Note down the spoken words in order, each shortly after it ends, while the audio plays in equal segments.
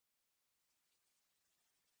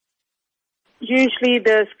Usually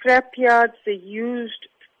the scrap yards, the used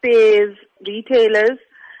spares, retailers,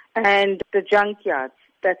 and the junk yards.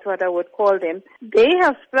 That's what I would call them. They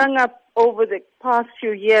have sprung up over the past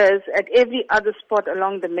few years at every other spot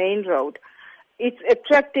along the main road. It's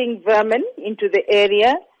attracting vermin into the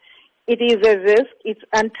area. It is a risk. It's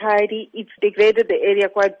untidy. It's degraded the area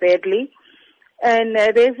quite badly. And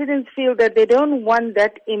residents feel that they don't want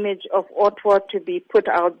that image of Ottawa to be put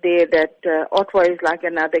out there, that Ottawa is like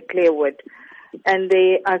another Clearwood. And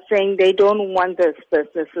they are saying they don't want those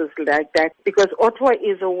businesses like that because Ottawa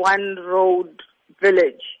is a one-road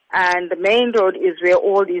village, and the main road is where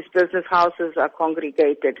all these business houses are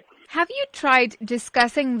congregated. Have you tried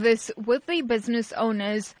discussing this with the business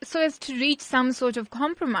owners so as to reach some sort of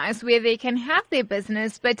compromise where they can have their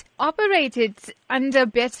business but operate it under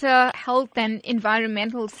better health and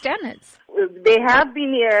environmental standards? There have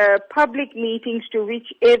been public meetings to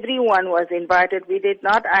which everyone was invited. We did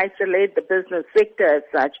not isolate the business sector as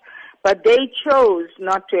such, but they chose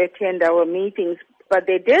not to attend our meetings. But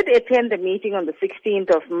they did attend the meeting on the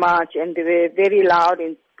 16th of March, and they were very loud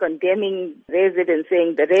in condemning residents,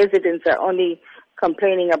 saying the residents are only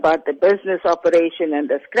complaining about the business operation and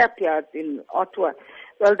the scrapyards in Ottawa.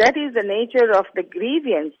 Well, that is the nature of the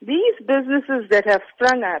grievance. These businesses that have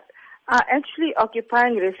sprung up are actually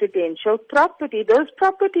occupying residential property. Those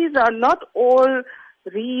properties are not all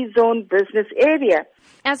rezoned business area.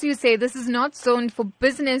 As you say, this is not zoned for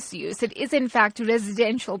business use. It is in fact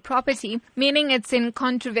residential property, meaning it's in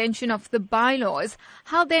contravention of the bylaws.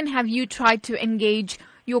 How then have you tried to engage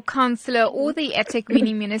your councillor or the Etek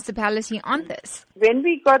mini municipality on this? When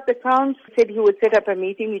we got the council, said he would set up a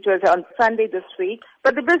meeting, which was on Sunday this week,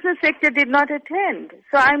 but the business sector did not attend.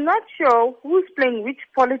 So I'm not sure who's playing which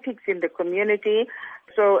politics in the community.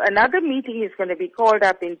 So another meeting is going to be called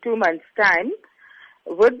up in 2 months' time,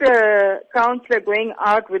 with the councillor going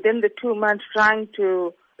out within the 2 months trying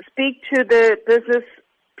to speak to the business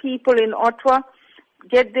people in Ottawa,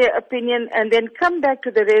 get their opinion, and then come back to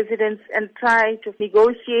the residents and try to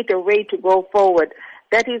negotiate a way to go forward.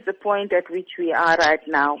 That is the point at which we are right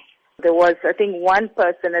now. There was, I think, one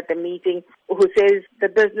person at the meeting who says the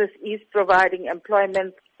business is providing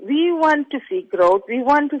employment. We want to see growth. We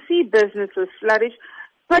want to see businesses flourish,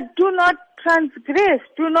 but do not transgress.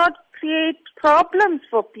 Do not create problems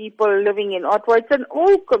for people living in Ottawa. It's an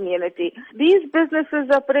old community. These businesses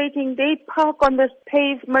operating, they park on the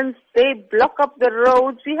pavements, they block up the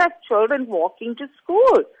roads. We have children walking to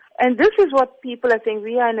school. And this is what people are saying.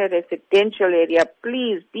 We are in a residential area.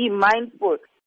 Please be mindful.